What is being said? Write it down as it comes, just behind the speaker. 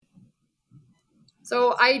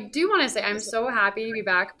So I do want to say I'm so happy to be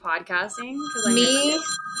back podcasting because I missed Me it.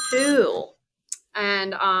 too.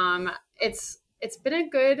 And it's been a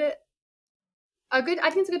good I think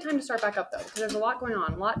it's a good time to start back up though because there's a lot going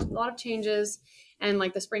on, a lot of changes, and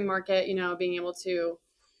like the spring market, being able to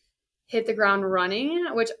hit the ground running,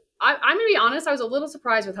 which I'm gonna be honest, I was a little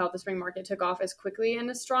surprised with how the spring market took off as quickly and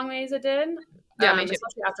as strongly as it did. Yeah, me too.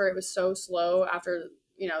 Especially after it was so slow after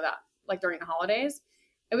that, like during the holidays.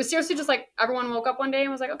 It was seriously just like everyone woke up one day and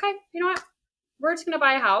was like, okay, you know what? We're just gonna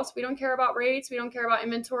buy a house. We don't care about rates. We don't care about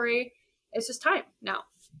inventory. It's just time now.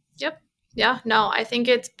 Yep. Yeah, no, I think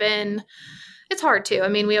it's hard too. I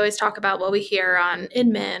mean, we always talk about what we hear on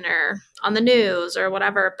Inman or on the news or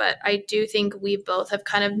whatever, but I do think we both have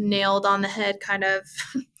kind of nailed on the head kind of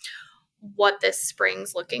what this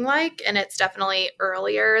spring's looking like. And it's definitely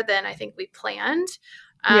earlier than I think we planned.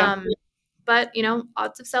 Yeah. But,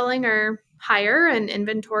 odds of selling are higher and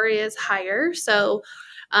inventory is higher. So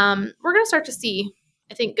we're going to start to see,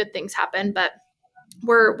 I think, good things happen, but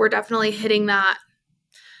we're definitely hitting that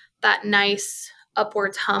nice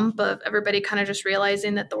upwards hump of everybody kind of just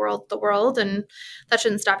realizing that the world, and that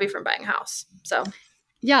shouldn't stop you from buying a house. So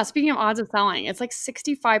Yeah, speaking of odds of selling, it's like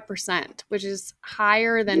 65%, which is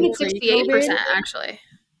higher I than think it's pre-COVID. 68% actually.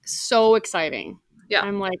 So exciting. Yeah.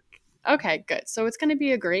 I'm like, okay, good. So it's going to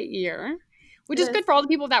be a great year, which It is is. good for all the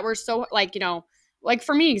people that were so like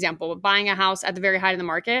for me, example, buying a house at the very height of the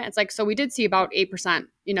market. It's like, so we did see about 8%,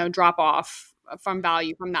 drop off from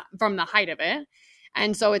value from the height of it.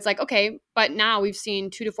 And so it's like, okay, but now we've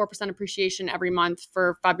seen 2 to 4% appreciation every month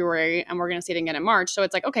for February, and we're going to see it again in March. So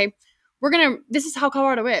it's like, okay, this is how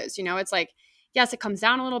Colorado is, it's like, yes, it comes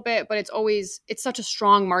down a little bit, but it's such a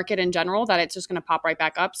strong market in general that it's just going to pop right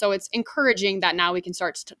back up. So it's encouraging that now we can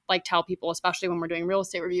start to like tell people, especially when we're doing real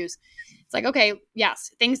estate reviews. It's like, okay, yes,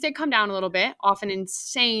 things did come down a little bit, off an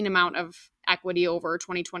insane amount of equity over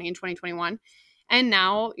 2020 and 2021. And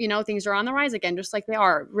now, things are on the rise again, just like they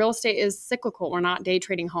are. Real estate is cyclical. We're not day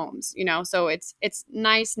trading homes, so it's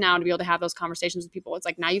nice now to be able to have those conversations with people. It's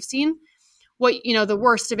like, now you've seen what, the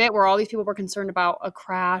worst of it, where all these people were concerned about a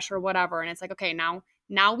crash or whatever. And it's like, okay,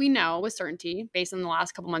 now we know with certainty, based on the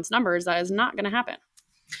last couple months' numbers, that is not going to happen.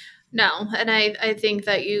 No. And I think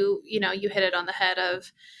that you hit it on the head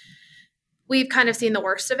of, we've kind of seen the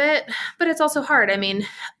worst of it, but it's also hard. I mean,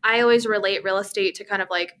 I always relate real estate to kind of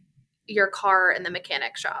like your car in the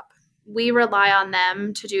mechanic shop. We rely on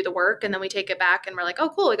them to do the work, and then we take it back and we're like, oh,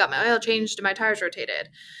 cool, I got my oil changed and my tires rotated.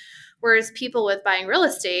 Whereas people with buying real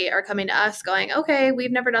estate are coming to us going, okay,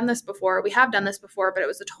 we've never done this before. We have done this before, but it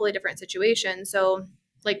was a totally different situation. So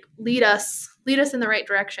like lead us in the right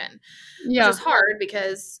direction, Yeah. which is hard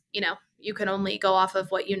because, you can only go off of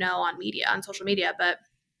what you know on social media, but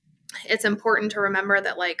it's important to remember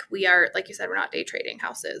that like we are, like you said, we're not day trading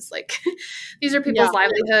houses. Like these are people's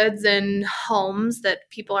livelihoods and homes that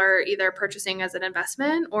people are either purchasing as an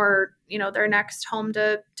investment or, their next home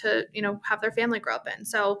to have their family grow up in.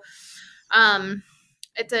 So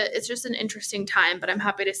it's just an interesting time, but I'm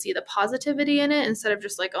happy to see the positivity in it instead of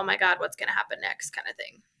just like, oh my God, what's going to happen next kind of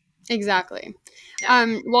thing. Exactly.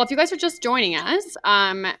 Yeah. Well, if you guys are just joining us,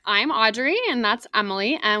 I'm Audrey and that's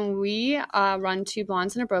Emily, and we run Two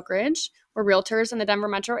Blondes in a Brokerage. We're realtors in the Denver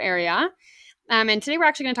metro area. And today we're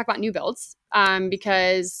actually going to talk about new builds and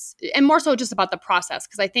more so just about the process,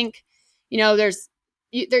 because I think,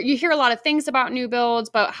 you hear a lot of things about new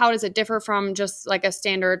builds, but how does it differ from just like a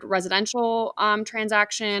standard residential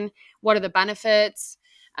transaction? What are the benefits?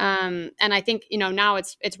 And I think, now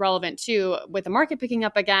it's relevant too with the market picking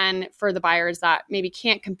up again for the buyers that maybe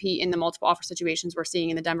can't compete in the multiple offer situations we're seeing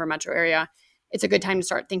in the Denver metro area. It's a good time to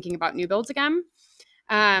start thinking about new builds again.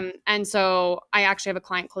 And so I actually have a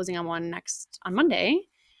client closing on one on Monday.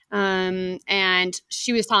 And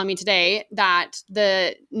she was telling me today that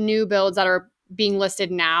the new builds that are being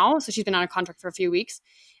listed now, so she's been on a contract for a few weeks,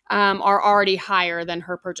 are already higher than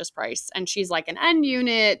her purchase price. And she's like an end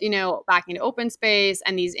unit, back into open space,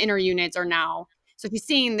 and these inner units are now. So she's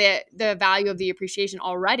seeing the value of the appreciation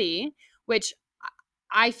already, which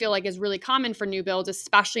I feel like is really common for new builds,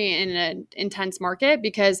 especially in an intense market,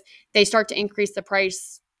 because they start to increase the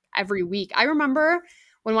price every week. I remember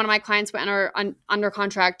when one of my clients went under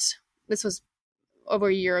contract, this was over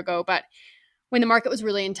a year ago, but when the market was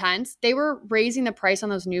really intense, they were raising the price on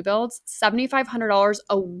those new builds $7,500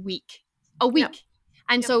 a week. Yep.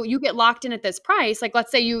 And so you get locked in at this price. Like,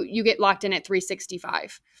 let's say you get locked in at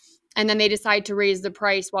 $365, and then they decide to raise the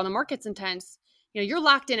price while the market's intense. You're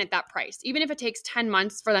locked in at that price. Even if it takes 10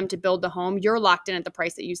 months for them to build the home, you're locked in at the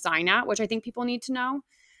price that you sign at, which I think people need to know.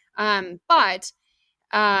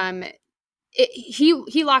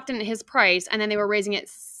 He locked in at his price, and then they were raising it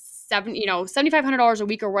 $7,500 a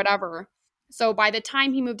week or whatever. So by the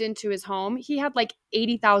time he moved into his home, he had like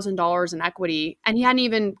 $80,000 in equity and he hadn't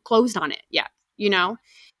even closed on it yet, you know?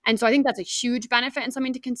 And so I think that's a huge benefit and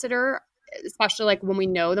something to consider, especially like when we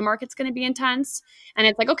know the market's going to be intense. And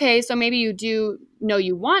it's like, okay, so maybe you do know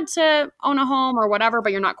you want to own a home or whatever,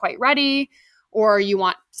 but you're not quite ready, or you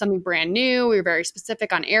want something brand new, you're very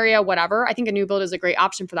specific on area, whatever. I think a new build is a great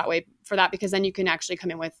option for that because then you can actually come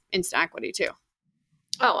in with instant equity too.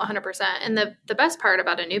 Oh, 100%. And the best part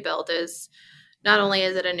about a new build is not only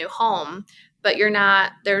is it a new home, but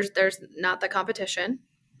there's not the competition.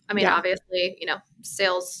 I mean, Yeah. obviously,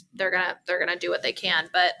 sales, they're gonna do what they can,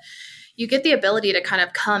 but you get the ability to kind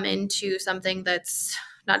of come into something that's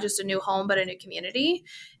not just a new home, but a new community.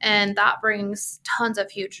 And that brings tons of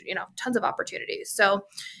opportunities. So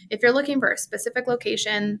if you're looking for a specific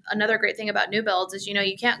location, another great thing about new builds is,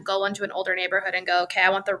 you can't go into an older neighborhood and go, okay, I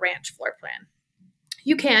want the ranch floor plan.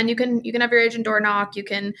 You can have your agent door knock. You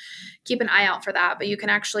can keep an eye out for that, but you can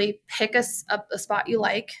actually pick a spot you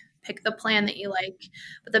like, pick the plan that you like.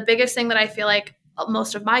 But the biggest thing that I feel like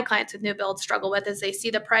most of my clients with new builds struggle with is they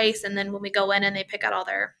see the price, and then when we go in and they pick out all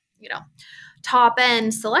their top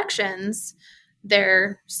end selections,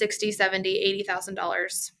 they're 60, 70,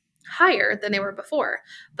 $80,000 higher than they were before.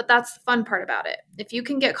 But that's the fun part about it. If you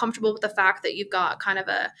can get comfortable with the fact that you've got kind of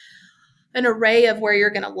an array of where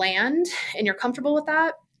you're going to land and you're comfortable with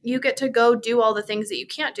that, you get to go do all the things that you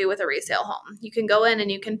can't do with a resale home. You can go in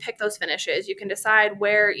and you can pick those finishes. You can decide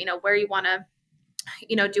where you want to,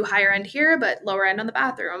 do higher end here, but lower end on the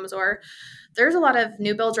bathrooms. Or there's a lot of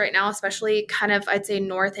new builds right now, especially kind of, I'd say,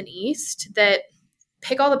 north and east, that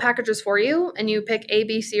pick all the packages for you and you pick A,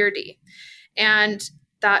 B, C, or D. And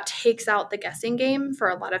that takes out the guessing game for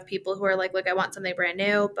a lot of people who are like, look, I want something brand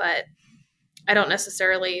new, but I don't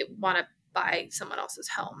necessarily want to buy someone else's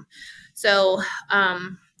home. So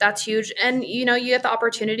that's huge. And, you get the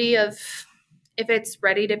opportunity of, if it's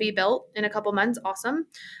ready to be built in a couple months, awesome.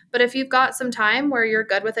 But if you've got some time where you're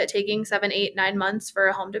good with it taking 7, 8, 9 months for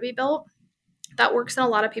a home to be built, that works in a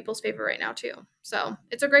lot of people's favor right now too. So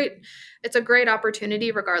it's a great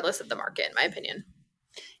opportunity regardless of the market, in my opinion.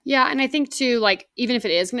 Yeah. And I think too, like, even if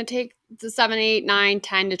it is going to take the 7, 8, 9,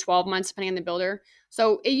 10 to 12 months, depending on the builder.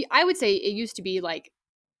 So I would say it used to be like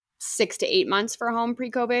 6 to 8 months for a home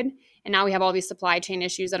pre-COVID. And now we have all these supply chain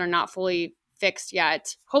issues that are not fully fixed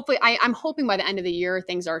yet. Hopefully, I'm hoping by the end of the year,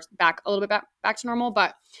 things are back a little bit back to normal.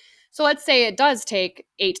 But so let's say it does take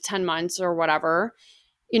 8 to 10 months or whatever,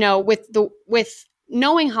 with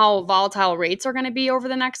knowing how volatile rates are going to be over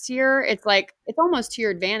the next year, it's like, it's almost to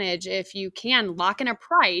your advantage if you can lock in a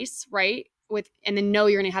price, right? And then know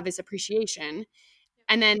you're going to have this appreciation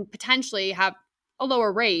and then potentially have a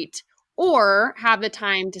lower rate or have the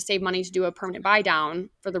time to save money to do a permanent buy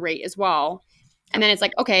down for the rate as well. And then it's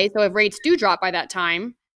like, okay, so if rates do drop by that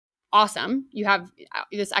time, awesome. You have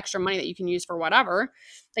this extra money that you can use for whatever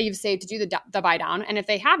that you've saved to do the buy down. And if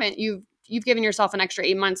they haven't, you've given yourself an extra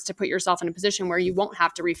 8 months to put yourself in a position where you won't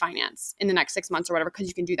have to refinance in the next 6 months or whatever, because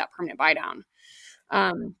you can do that permanent buy down.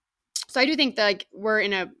 So I do think that like we're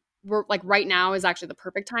like right now is actually the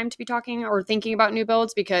perfect time to be talking or thinking about new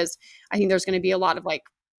builds, because I think there's going to be a lot of like,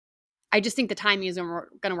 I just think the timing is going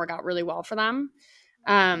to work out really well for them.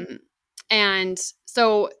 And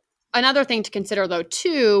so another thing to consider though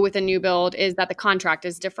too with a new build is that the contract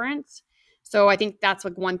is different. So I think that's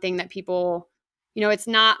like one thing that people, it's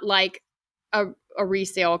not like a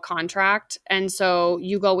resale contract. And so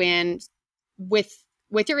you go in with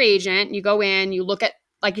your agent, you go in, you look at,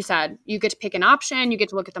 like you said, you get to pick an option, you get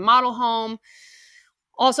to look at the model home.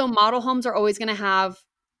 Also, model homes are always going to have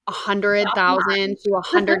 $100,000 to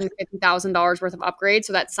 $150,000 worth of upgrades.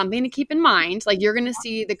 So that's something to keep in mind. Like, you're going to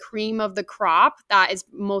see the cream of the crop that is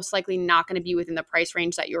most likely not going to be within the price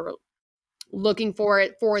range that you're looking for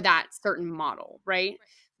it for that certain model, right?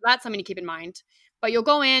 So that's something to keep in mind. But you'll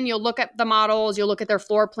go in, you'll look at the models, you'll look at their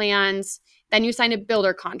floor plans, then you sign a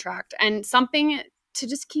builder contract. And something to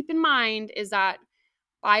just keep in mind is that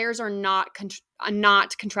buyers are not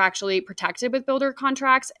contractually protected with builder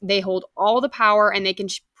contracts. They hold all the power and they can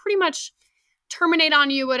pretty much terminate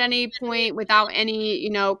on you at any point without any,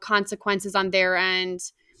 consequences on their end.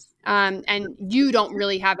 And you don't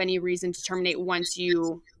really have any reason to terminate once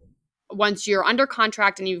you're under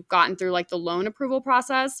contract and you've gotten through like the loan approval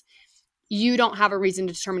process. You don't have a reason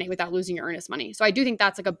to terminate without losing your earnest money. So I do think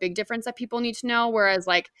that's like a big difference that people need to know. Whereas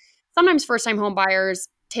like sometimes first time home buyers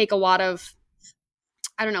take a lot of,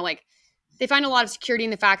 I don't know, like they find a lot of security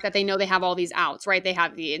in the fact that they know they have all these outs, right? They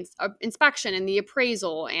have the inspection and the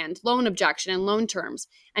appraisal and loan objection and loan terms,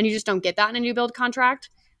 and you just don't get that in a new build contract.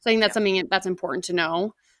 So I think that's something that's important to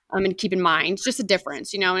know. And keep in mind, just a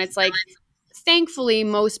difference, and it's like, thankfully,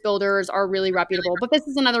 most builders are really reputable. But this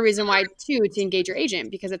is another reason why, too, to engage your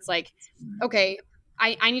agent, because it's like, okay,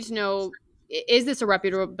 I need to know, is this a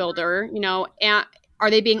reputable builder? And are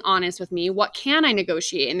they being honest with me? What can I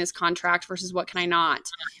negotiate in this contract versus what can I not?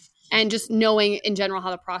 And just knowing in general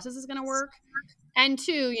how the process is going to work. And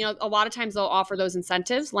two, a lot of times they'll offer those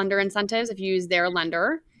incentives, lender incentives, if you use their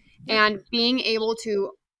lender. Yep. And being able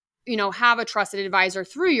to, have a trusted advisor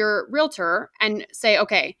through your realtor and say,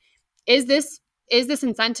 okay, is this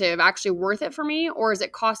incentive actually worth it for me, or is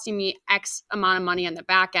it costing me X amount of money on the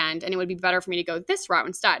back end, and it would be better for me to go this route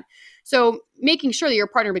instead? So making sure that you're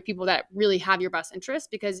partnered with people that really have your best interest,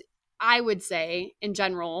 because I would say in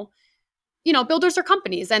general, builders are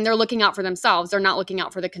companies and they're looking out for themselves. They're not looking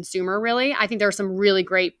out for the consumer, really. I think there are some really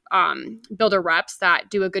great builder reps that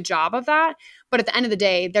do a good job of that. But at the end of the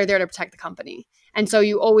day, they're there to protect the company. And so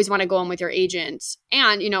you always want to go in with your agent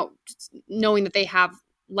and, knowing that they have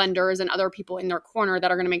lenders and other people in their corner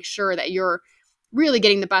that are going to make sure that you're really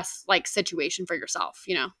getting the best situation for yourself,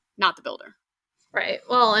 not the builder. Right.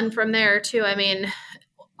 Well, and from there too, I mean,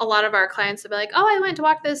 a lot of our clients will be like, "Oh, I went to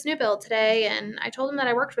walk this new build today, and I told them that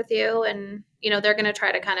I worked with you," and they're going to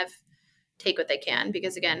try to kind of take what they can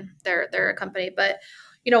because again, they're a company. But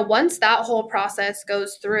once that whole process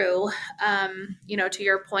goes through, to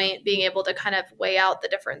your point, being able to kind of weigh out the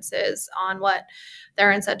differences on what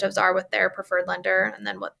their incentives are with their preferred lender, and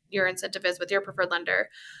then what your incentive is with your preferred lender.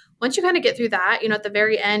 Once you kind of get through that, at the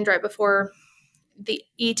very end, right before the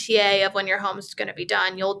ETA of when your home is going to be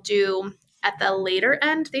done, you'll do at the later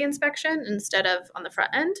end the inspection instead of on the front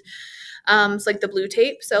end. It's like the blue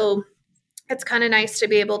tape. So it's kind of nice to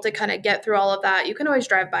be able to kind of get through all of that. You can always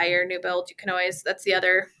drive by your new build. You can always, that's the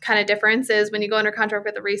other kind of difference is when you go under contract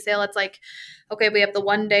with a resale, it's like, okay, we have the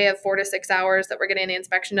 1 day of 4 to 6 hours that we're getting the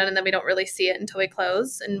inspection done, and then we don't really see it until we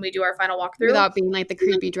close and we do our final walkthrough. Without being like the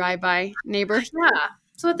creepy drive-by neighbor. Yeah.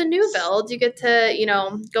 So with the new build, you get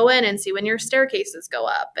to, go in and see when your staircases go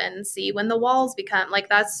up and see when the walls become like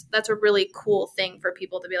that's a really cool thing for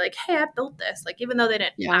people to be like, hey, I built this, like even though they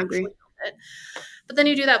didn't Yeah, I actually agree. build it. But then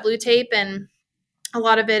you do that blue tape, and a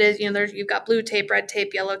lot of it is, you've got blue tape, red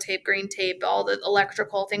tape, yellow tape, green tape, all the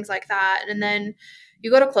electrical things like that. And then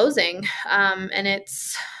you go to closing, and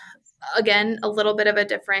it's again a little bit of a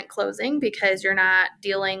different closing because you're not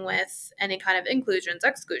dealing with any kind of inclusions,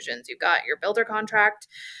 exclusions. You've got your builder contract.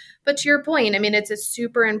 But to your point, I mean, it's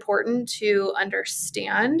super important to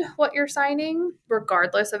understand what you're signing,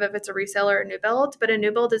 regardless of if it's a resale or a new build. But a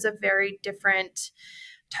new build is a very different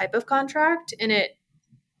type of contract, and it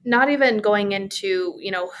not even going into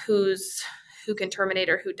who can terminate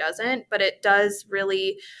or who doesn't, but it does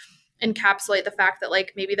really encapsulate the fact that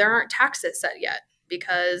like maybe there aren't taxes set yet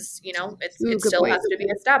because Ooh, it good still has point. to be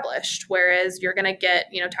established, whereas you're going to get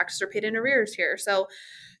taxes are paid in arrears here. So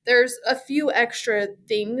there's a few extra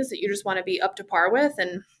things that you just want to be up to par with,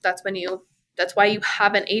 and that's why you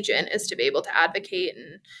have an agent, is to be able to advocate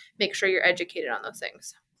and make sure you're educated on those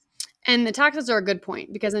things. And the taxes are a good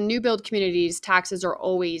point, because in new build communities, taxes are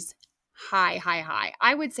always high, high, high.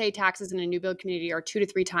 I would say taxes in a new build community are 2 to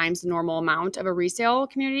 3 times the normal amount of a resale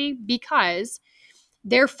community, because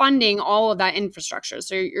they're funding all of that infrastructure.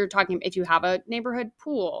 So you're talking if you have a neighborhood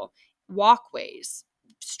pool, walkways,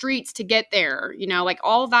 streets to get there, like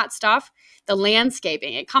all of that stuff, the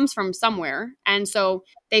landscaping, it comes from somewhere. And so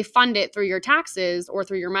they fund it through your taxes or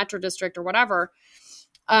through your metro district or whatever.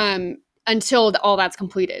 Until all that's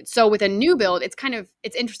completed. So with a new build, it's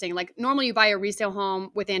interesting. Like normally you buy a resale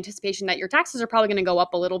home with the anticipation that your taxes are probably going to go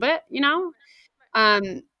up a little bit,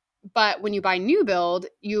 Um, but when you buy new build,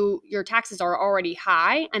 your taxes are already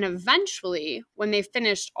high, and eventually when they've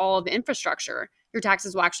finished all of the infrastructure, your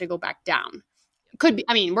taxes will actually go back down. Could be,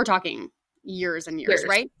 I mean, we're talking years and years, Years.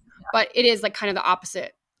 right? But it is like kind of the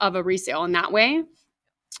opposite of a resale in that way.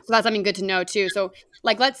 So that's something good to know too. So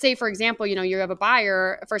like, let's say for example, you have a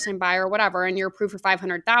buyer, a first time buyer or whatever, and you're approved for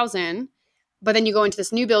 500,000, but then you go into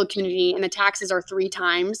this new build community and the taxes are 3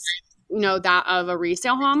 times, that of a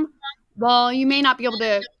resale home. Well, you may not be able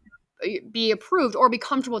to be approved or be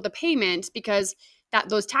comfortable with the payment, because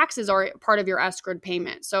those taxes are part of your escrowed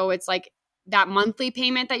payment. So it's like that monthly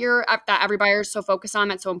payment that every buyer is so focused on,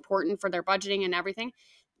 that's so important for their budgeting and everything,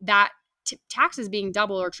 that taxes being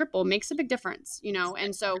double or triple makes a big difference,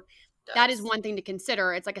 and so that is Does. one thing to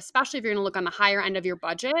consider. It's like, especially if you're going to look on the higher end of your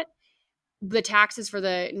budget, the taxes for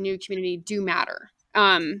the new community do matter.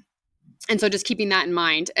 And so just keeping that in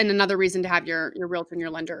mind. And another reason to have your realtor and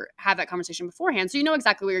your lender have that conversation beforehand, so you know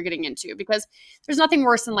exactly what you're getting into, because there's nothing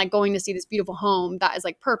worse than like going to see this beautiful home that is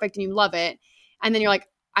like perfect and you love it, and then you're like,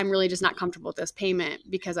 I'm really just not comfortable with this payment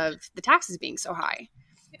because of the taxes being so high.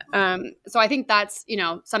 So I think that's,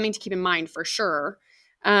 something to keep in mind for sure.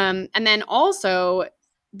 And then also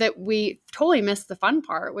that we totally missed the fun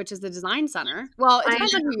part, which is the design center. Well, it I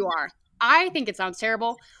depends on who you are. I think it sounds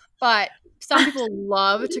terrible, but some people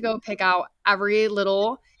love to go pick out every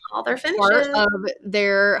little all their part finishes. of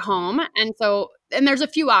their home. And there's a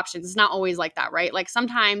few options. It's not always like that, right? Like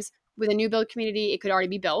sometimes with a new build community, it could already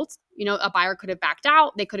be built. A buyer could have backed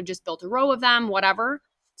out. They could have just built a row of them, whatever.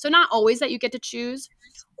 So not always that you get to choose.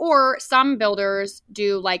 Or some builders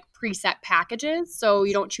do like preset packages. So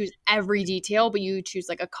you don't choose every detail, but you choose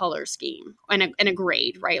like a color scheme and a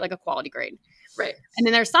grade, right? Like a quality grade. Right. And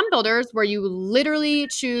then there's some builders where you literally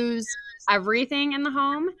choose everything in the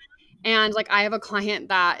home. And like I have a client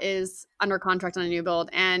that is under contract on a new build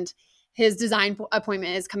and his design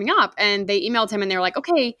appointment is coming up. And they emailed him and they're like,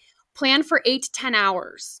 okay, plan for 8 to 10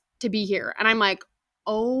 hours to be here. And I'm like,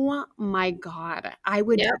 oh my God, I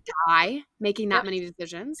would Yep. die making that Yep. many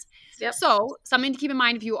decisions. Yep. So something to keep in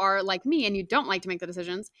mind if you are like me and you don't like to make the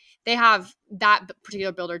decisions, they have that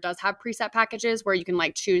particular builder does have preset packages where you can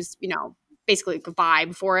like choose, basically a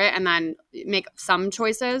vibe for it and then make some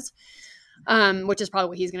choices, which is probably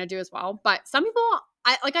what he's going to do as well. But some people,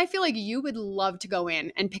 I feel like you would love to go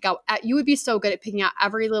in and pick out, you would be so good at picking out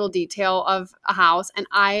every little detail of a house. And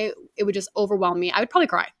it would just overwhelm me. I would probably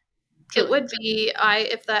cry. It Truly. would be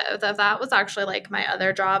if that was actually like my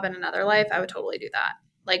other job in another life, I would totally do that.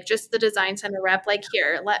 Like just the design center rep, like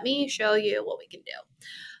here, let me show you what we can do.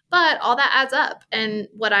 But all that adds up. And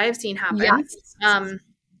what I've seen happen Yes.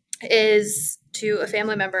 is to a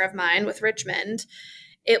family member of mine with Richmond.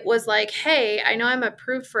 It was like, hey, I know I'm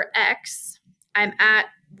approved for X. I'm at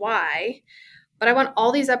Y, but I want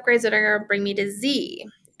all these upgrades that are going to bring me to Z.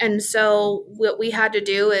 And so what we had to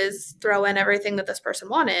do is throw in everything that this person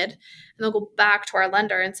wanted, and they'll go back to our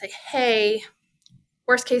lender and say, hey,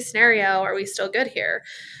 worst case scenario, are we still good here?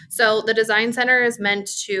 So the design center is meant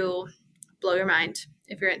to blow your mind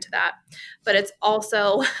if you're into that. But it's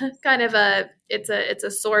also kind of it's a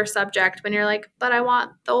sore subject when you're like, but I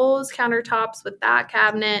want those countertops with that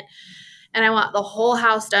cabinet and I want the whole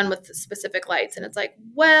house done with specific lights. And it's like,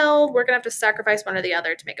 well, we're gonna have to sacrifice one or the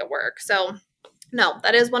other to make it work. So no,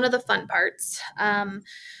 that is one of the fun parts.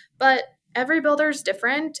 But every builder is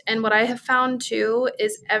different. And what I have found too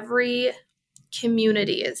is every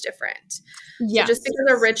community is different. So just Yes. because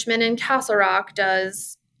a Richmond in Castle Rock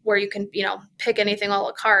does where you can, pick anything a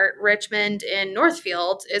la carte, Richmond in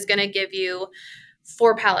Northfield is going to give you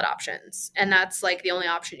 4 palette options. And that's like the only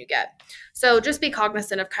option you get. So just be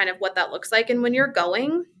cognizant of kind of what that looks like. And when you're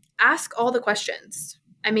going, ask all the questions.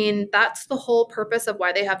 I mean, that's the whole purpose of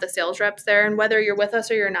why they have the sales reps there. And whether you're with us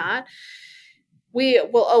or you're not, we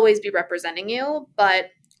will always be representing you, but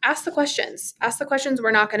ask the questions. Ask the questions.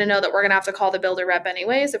 We're not going to know that we're going to have to call the builder rep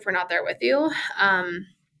anyways if we're not there with you.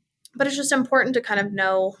 But it's just important to kind of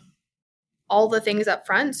know all the things up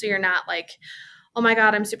front so you're not like, oh my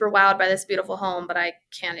God, I'm super wowed by this beautiful home, but I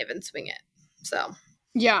can't even swing it. So,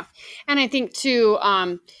 Yeah. And I think too,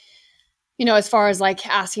 as far as like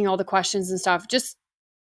asking all the questions and stuff, just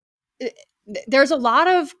there's a lot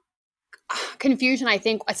of confusion, I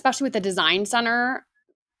think, especially with the design center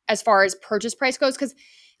as far as purchase price goes. Cause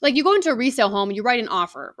like you go into a resale home, you write an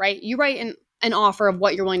offer, right? You write an offer of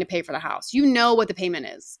what you're willing to pay for the house. You know what the payment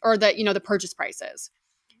is or the purchase price is.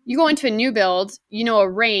 You go into a new build, a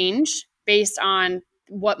range based on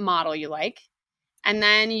what model you like. And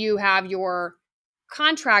then you have your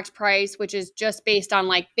contract price, which is just based on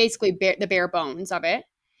like basically the bare bones of it.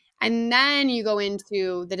 And then you go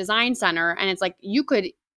into the design center and it's like you could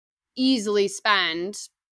easily spend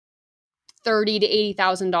 $30,000 to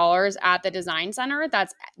 $80,000 at the design center.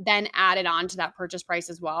 That's then added on to that purchase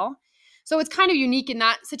price as well. So it's kind of unique in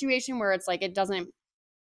that situation where it's like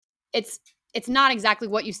it's it's not exactly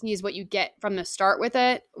what you see is what you get from the start with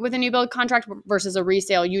a new build contract versus a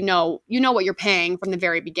resale. What you're paying from the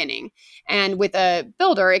very beginning. And with a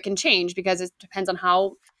builder, it can change because it depends on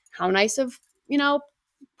how nice of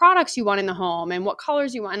products you want in the home and what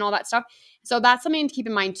colors you want and all that stuff. So that's something to keep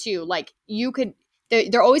in mind too. Like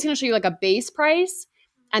they're always going to show you like a base price,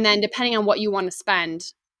 and then depending on what you want to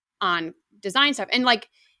spend on design stuff. And like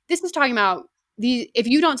this is talking about if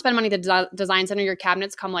you don't spend money at the design center, your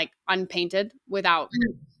cabinets come like unpainted without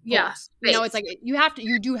yeah, floors. It's like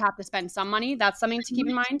you do have to spend some money. That's something to keep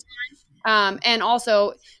in mind. And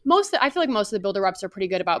also I feel like most of the builder reps are pretty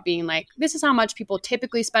good about being like, this is how much people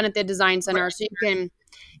typically spend at the design center. So you can,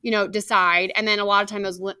 decide. And then a lot of time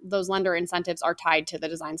those lender incentives are tied to the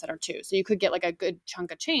design center too. So you could get like a good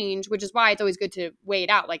chunk of change, which is why it's always good to weigh it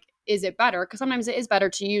out. Like, is it better? Because sometimes it is better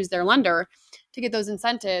to use their lender to get those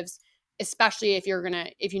incentives, especially if you're going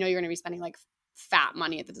to be spending like fat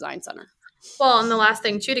money at the design center. Well, and the last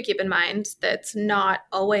thing too to keep in mind that's not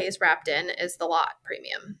always wrapped in is the lot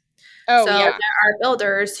premium. Oh, So there yeah. are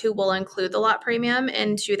builders who will include the lot premium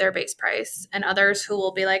into their base price, and others who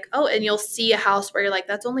will be like, oh, and you'll see a house where you're like,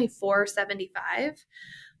 that's only $475.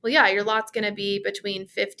 Well, yeah, your lot's going to be between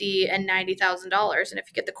 $50,000 and $90,000, and if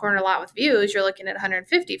you get the corner lot with views, you're looking at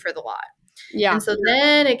 $150 for the lot. Yeah. And so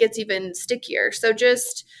then it gets even stickier. So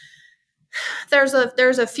just there's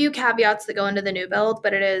a few caveats that go into the new build,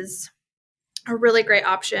 but it is a really great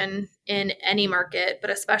option in any market,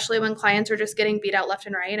 but especially when clients are just getting beat out left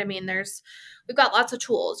and right. I mean, we've got lots of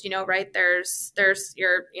tools, right? There's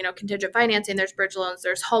your, contingent financing, there's bridge loans,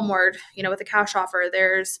 there's homeward, with a cash offer,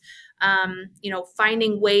 there's,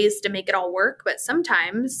 finding ways to make it all work. But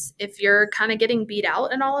sometimes if you're kind of getting beat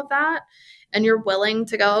out and all of that, and you're willing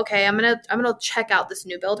to go, okay, I'm gonna check out this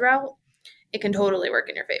new build route, it can totally work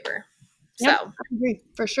in your favor. Yep. So I agree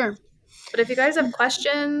for sure. but if you guys have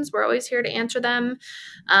questions, we're always here to answer them.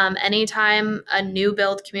 Anytime a new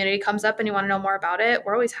build community comes up and you want to know more about it,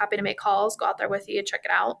 we're always happy to make calls, go out there with you, check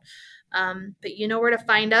it out. But you know where to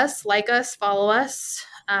find us, like us, follow us,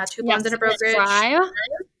 Two Blondes Yes. in a Brokerage, Subscribe.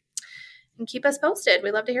 and keep us posted.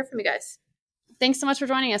 We love to hear from you guys. Thanks so much for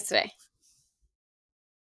joining us today.